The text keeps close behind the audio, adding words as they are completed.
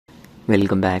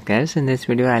Welcome back guys. In this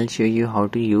video I'll show you how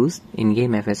to use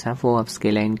Ingame FSR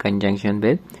Upscaler in conjunction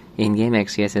with Ingame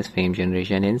XeSS frame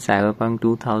generation in Cyberpunk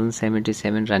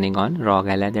 2077 running on Rog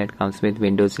Ally that comes with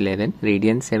Windows 11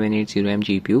 Radeon 780M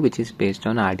GPU which is based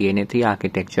on RDNA 3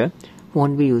 architecture.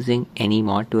 Won't be using any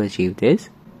mod to achieve this.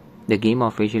 The game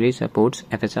officially supports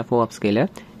FSR Upscaler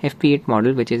FP8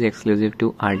 model which is exclusive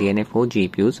to RDNA 4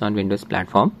 GPUs on Windows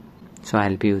platform. So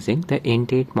I'll be using the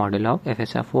INT8 model of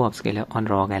FSR Upscaler on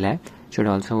Rog Ally. Should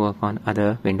also work on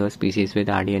other Windows PCs with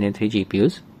RDNA 3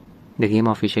 GPUs. The game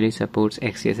officially supports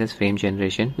XeSS frame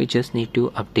generation. We just need to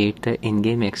update the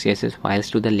in-game XeSS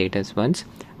files to the latest ones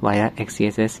via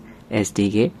XeSS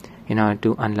SDK in order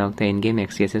to unlock the in-game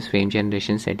XeSS frame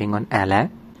generation setting on Ally.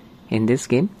 In this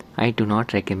game, I do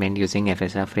not recommend using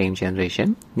FSR frame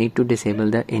generation. Need to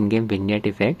disable the in-game vignette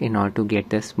effect in order to get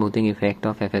the smoothing effect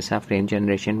of FSR frame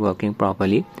generation working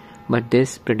properly. But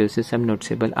this produces some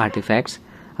noticeable artifacts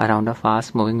around a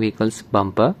fast moving vehicle's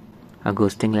bumper. A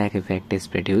ghosting like effect is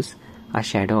produced. A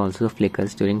shadow also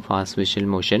flickers during fast visual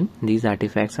motion. These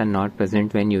artifacts are not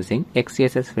present when using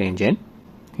XeSS frame gen.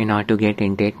 In order to get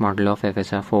INT8 model of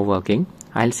FSR 4 working,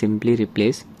 I'll simply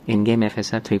replace Ingame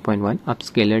FSR 3.1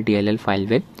 Upscaler DLL file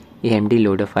with AMD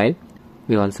loader file.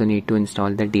 We also need to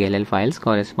install the DLL files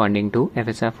corresponding to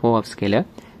FSR 4 Upscaler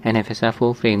and FSR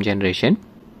 4 frame generation.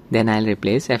 Then I'll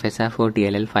replace FSR 4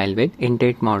 DLL file with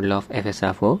INT8 model of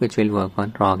FSR 4 which will work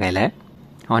on Rog Ally.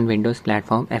 On Windows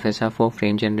platform, FSR 4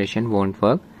 frame generation won't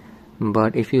work,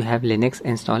 but if you have Linux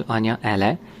installed on your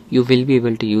Ally, you will be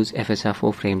able to use FSR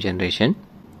 4 frame generation.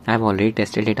 I've already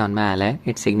tested it on my Ally.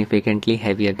 It's significantly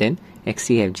heavier than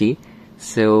XeFG,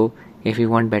 so if you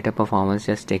want better performance,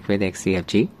 just stick with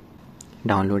XeFG.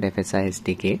 Download FSR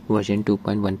SDK version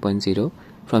 2.1.0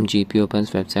 from GPOpen's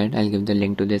website. I'll give the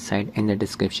link to this site in the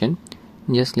description.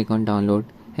 Just click on download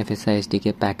FSR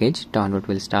SDK package. Download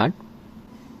will start.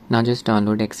 Now just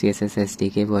download XeSS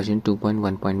SDK version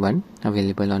 2.1.1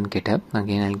 available on GitHub.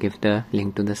 Again, I'll give the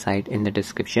link to the site in the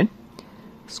description.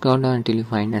 Scroll down until you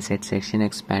find asset section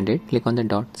expanded. Click on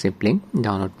the .zip link.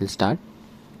 Download will start.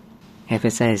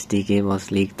 FSR SDK was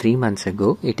leaked 3 months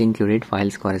ago. It included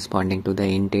files corresponding to the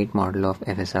INT8 model of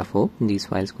FSR 4. These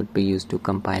files could be used to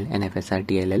compile an FSR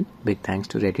DLL. Big thanks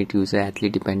to Reddit user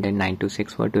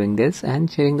athlete-dependent926 for doing this and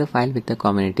sharing the file with the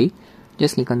community.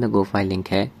 Just click on the Go file link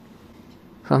here.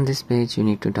 From this page, you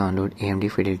need to download AMD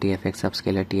Fidelity FX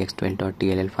Upscaler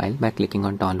tx12.dll file by clicking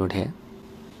on download here.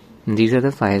 These are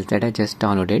the files that I just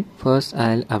downloaded. First,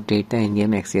 I'll update the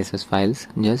in-game XeSS files.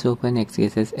 Just open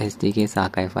XeSS SDK's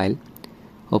archive file.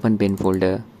 Open bin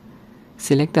folder.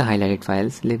 Select the highlighted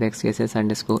files.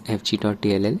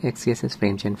 libxess_fg.dll XeSS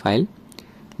framegen file.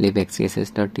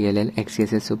 libxess.dll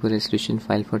XeSS super resolution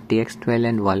file for tx12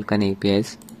 and Vulkan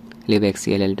APIs.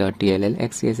 libxell.dll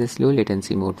XeSS low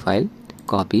latency mode file.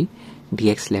 Copy.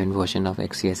 DX11 version of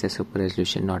XeSS super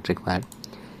resolution not required.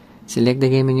 Select the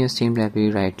game in your Steam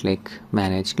library, right click,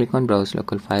 manage, click on browse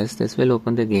local files. This will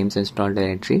open the game's install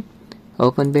directory.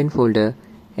 Open bin folder,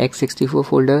 x64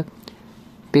 folder,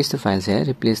 paste the files here,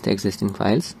 replace the existing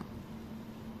files.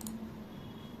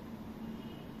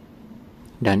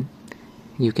 Done.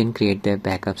 You can create their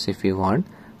backups if you want.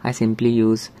 I simply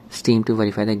use Steam to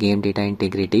verify the game data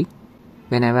integrity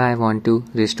whenever I want to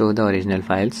restore the original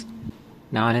files.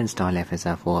 Now I'll install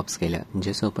FSR 4 Upscaler.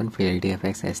 Just open Fidelity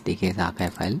FX SDK's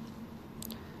archive file.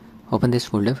 Open this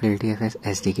folder, Fidelity FX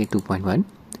SDK 2.1.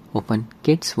 Open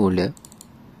Kits folder.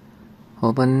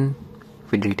 Open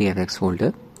Fidelity FX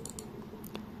folder.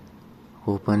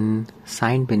 Open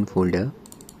Signed bin folder.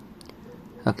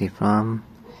 Okay, from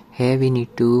here we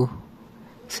need to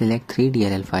select 3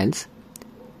 DLL files.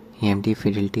 AMD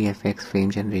Fidelity FX frame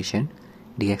generation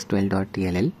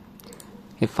dx12.dll.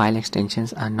 If file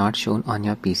extensions are not shown on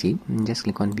your PC, just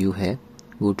click on view here,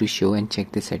 go to show and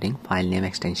check the setting file name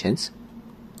extensions.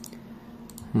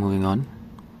 Moving on,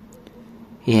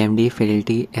 AMD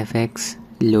Fidelity FX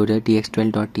loader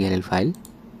dx12.dll file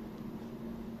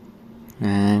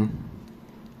and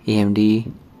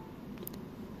AMD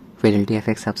Fidelity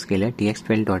FX Upscaler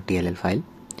dx12.dll file.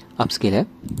 Upscaler,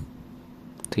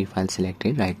 3 files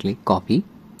selected, right click, copy.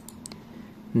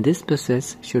 This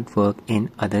process should work in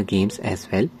other games as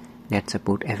well that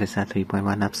support FSR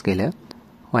 3.1 Upscaler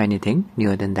or anything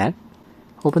newer than that.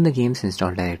 Open the game's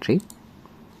install directory.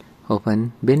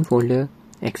 Open bin folder,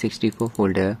 x64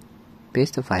 folder,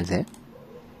 paste the files here.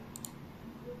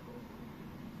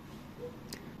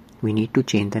 We need to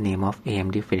change the name of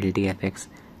AMD Fidelity FX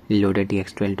loader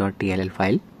dx12.dll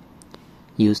file.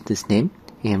 Use this name,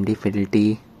 AMD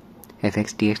Fidelity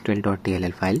FX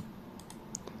dx12.dll file.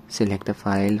 Select the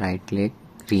file, right click,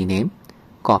 rename,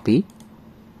 copy.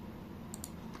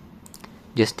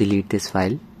 just delete this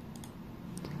file.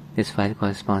 This file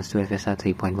corresponds to FSR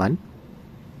 3.1.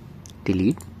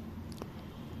 Delete.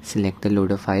 Select the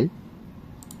loader file.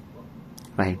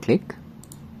 Right click.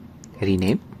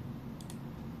 Rename.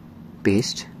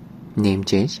 Paste. Name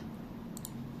change.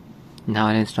 Now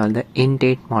I'll install the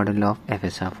INT8 model of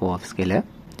FSR 4 Upscaler.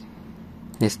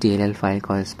 This DLL file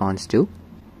corresponds to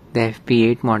the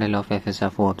FP8 model of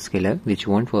FSR 4 Upscaler, which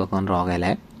won't work on Rog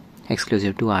Ally,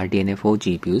 exclusive to RDNA 4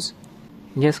 GPUs.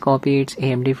 Just copy its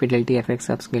AMD Fidelity FX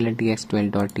Upscaler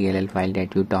dx12.dll file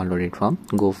that you downloaded from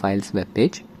Go Files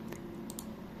webpage.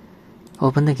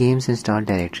 Open the game's installed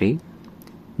directory,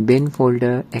 bin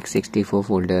folder, x64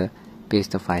 folder,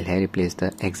 paste the file here, replace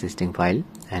the existing file,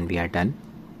 and we are done.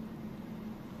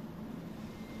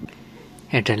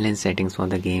 Adrenaline settings for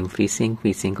the game: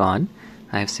 FreeSync on.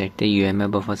 I have set the UMA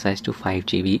buffer size to 5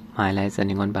 GB. My Ally is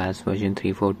running on BIOS version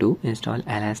 3.4.2. Install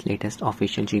Ally's latest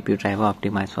official GPU driver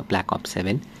optimized for Black Ops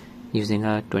 7 using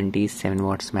a 27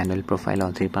 watts manual profile.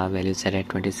 All 3 power values set at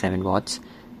 27 watts.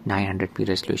 900p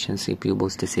resolution. CPU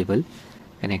boost disabled.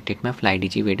 Connected my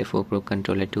FlyDG Vader 4 Pro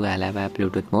controller to Ally via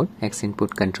Bluetooth mode. X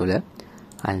input controller.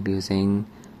 I'll be using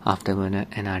Afterburner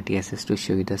and RTSS to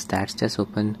show you the stats. Just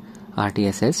open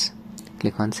RTSS.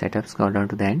 Click on setup, scroll down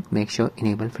to the end, make sure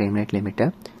enable frame rate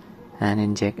limiter and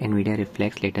inject NVIDIA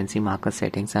reflex latency marker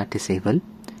settings are disabled.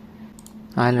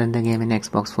 I'll run the game in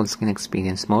Xbox Fullscreen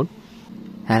experience mode.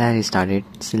 And I restarted,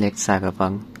 select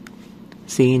Cyberpunk.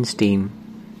 See in Steam.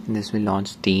 This will launch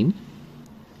Steam.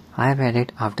 I have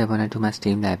added Afterburner to my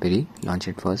Steam library. Launch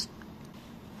it first.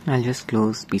 I'll just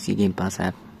close PC Game Pass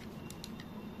app.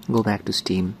 Go back to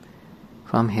Steam.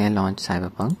 From here launch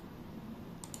Cyberpunk.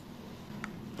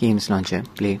 Games launcher,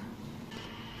 play.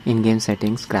 In-game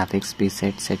settings, graphics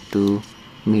preset set to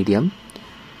medium.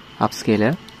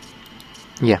 Upscaler,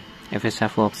 FSR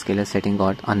 4 Upscaler setting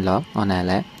got unlocked on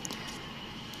Ally.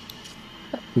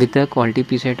 With the quality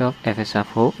preset of FSR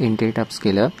 4 INT8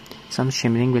 Upscaler, some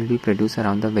shimmering will be produced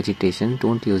around the vegetation.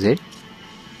 Don't use it.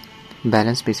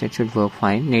 Balance preset should work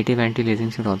fine. Native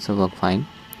anti-aliasing should also work fine.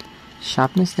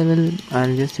 Sharpness level,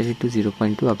 I'll just set it to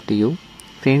 0.2, up to you.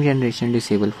 Frame generation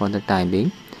disable for the time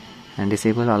being. And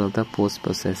disable all of the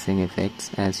post-processing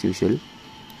effects as usual.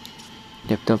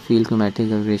 Depth of field, chromatic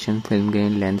aberration, film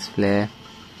grain, lens flare,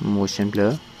 motion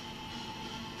blur,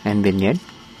 and vignette.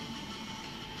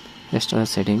 Restore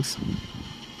settings,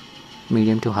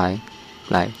 medium to high,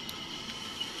 apply.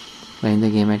 Running the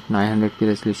game at 900p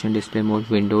resolution, display mode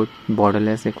windowed,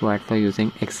 borderless required for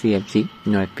using XCFG,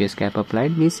 no FPS cap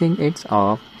applied, VSync it's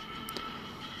off,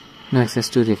 no access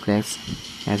to reflex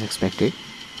as expected.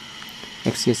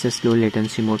 XeSS low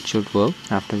latency mode should work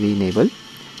after we enable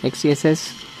XeSS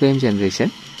frame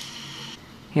generation.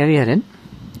 Here we are in.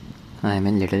 I am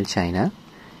in Little China.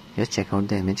 Just check out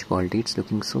the image quality. It's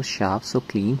looking so sharp, so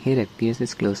clean. Here FPS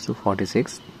is close to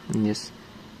 46. I'm just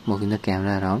moving the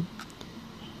camera around.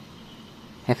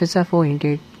 FSR 4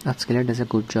 INT8 Upscaler does a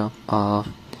good job of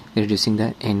reducing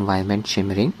the environment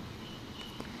shimmering.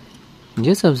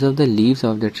 Just observe the leaves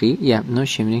of the tree. No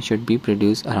shimmering should be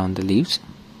produced around the leaves.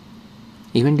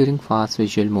 Even during fast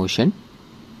visual motion.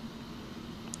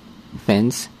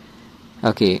 Fence.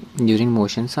 During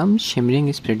motion some shimmering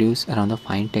is produced around the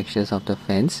fine textures of the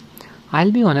fence.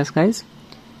 I'll be honest guys,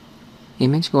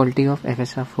 image quality of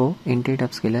FSR 4 INT8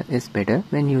 Upscaler is better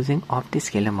when using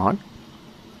OptiScaler mod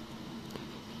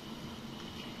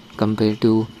compared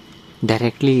to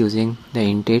directly using the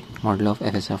INT8 model of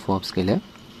FSR 4 Upscaler,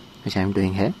 which I am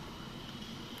doing here.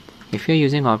 If you are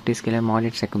using OptiScaler mod,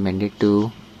 it's recommended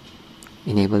to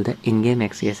enable the in-game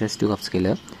XeSS 2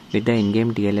 Upscaler. With the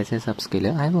in-game DLSS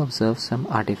Upscaler, I have observed some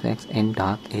artifacts in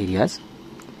dark areas.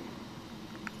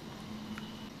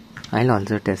 I'll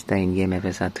also test the in-game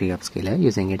FSR 3 Upscaler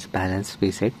using its balance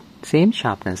preset, same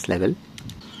sharpness level.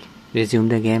 Resume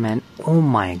the game and oh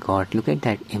my god, look at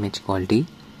that image quality.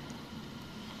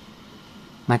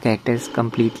 My character is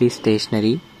completely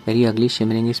stationary. Very ugly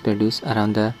shimmering is produced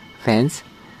around the fence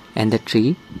and the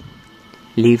tree,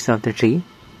 leaves of the tree.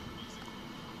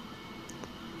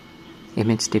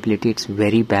 Image stability, it's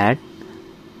very bad.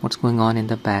 What's going on in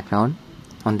the background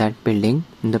on that building?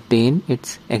 In the pane,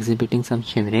 it's exhibiting some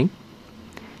shimmering.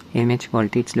 Image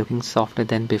quality, it's looking softer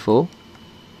than before.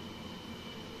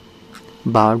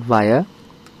 Barbed wire,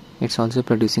 it's also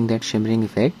producing that shimmering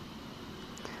effect.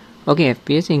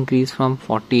 FPS increased from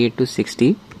 48 to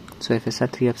 60. So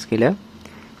FSR 3 Upscaler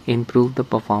improved the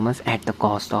performance at the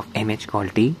cost of image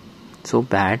quality. So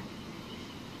bad.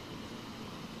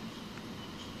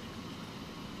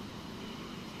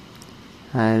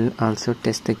 I'll also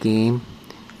test the game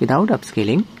without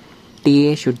upscaling.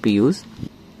 TA should be used.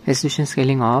 Resolution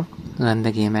scaling off. run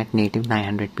the game at native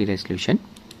 900p resolution.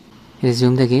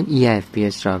 Resume the game.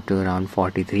 FPS dropped to around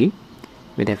 43.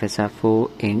 With FSR 4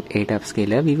 INT8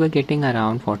 Upscaler, we were getting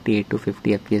around 48 to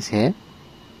 50 FPS here.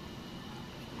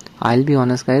 I'll be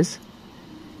honest guys,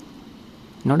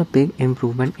 not a big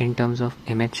improvement in terms of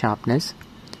image sharpness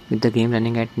with the game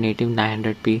running at native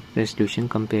 900p resolution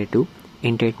compared to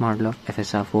INT8 model of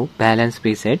FSR 4. Balance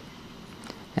preset,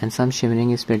 and some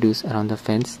shimmering is produced around the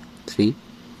fence 3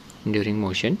 during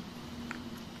motion.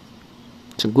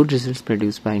 So good results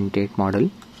produced by INT8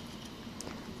 model.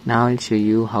 Now I'll show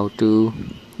you how to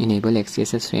enable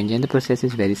XeSS frame, and the process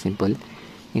is very simple.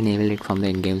 Enable it from the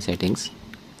in-game settings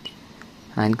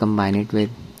and combine it with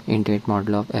INT8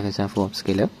 model of FSR 4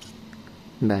 Upscaler.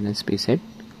 Balance preset,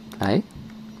 apply,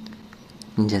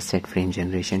 just set frame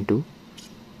generation to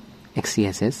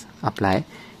XeSS, apply.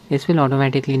 This will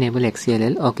automatically enable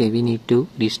XeLL. Okay, we need to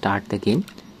restart the game.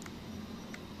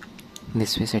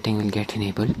 This way setting will get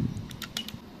enabled.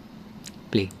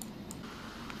 Play.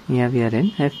 Here we are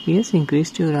in. FPS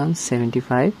increased to around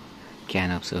 75.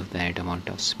 Can observe that amount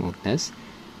of smoothness.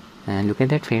 And look at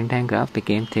that, frame time graph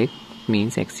became thick.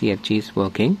 Means XeFG is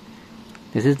working.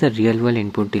 This is the real world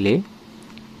input delay.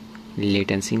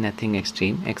 Latency nothing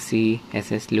extreme.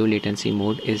 XeSS low latency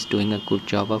mode is doing a good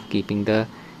job of keeping the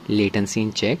latency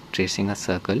in check, tracing a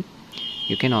circle.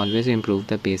 You can always improve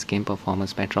the base game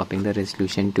performance by dropping the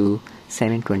resolution to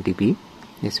 720p.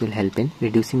 This will help in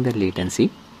reducing the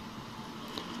latency.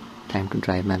 Time to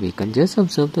drive my vehicle. Just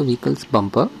observe the vehicle's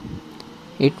bumper.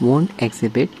 It won't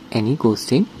exhibit any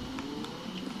ghosting.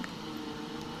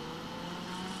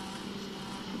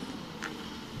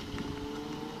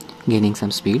 Gaining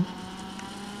some speed.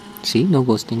 See, no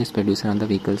ghosting is produced around the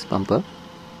vehicle's bumper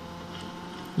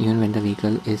even when the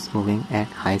vehicle is moving at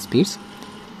high speeds,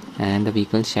 and the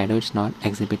vehicle shadow is not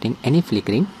exhibiting any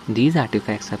flickering. These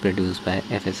artifacts are produced by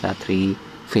FSR 3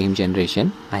 frame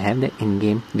generation. I have the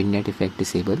in-game vignette effect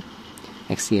disabled.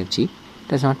 XeFG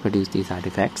does not produce these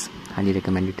artifacts. Highly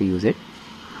recommended to use it.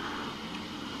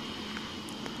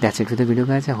 That's it for the video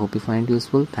guys. I hope you find it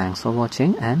useful. Thanks for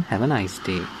watching and have a nice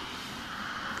day.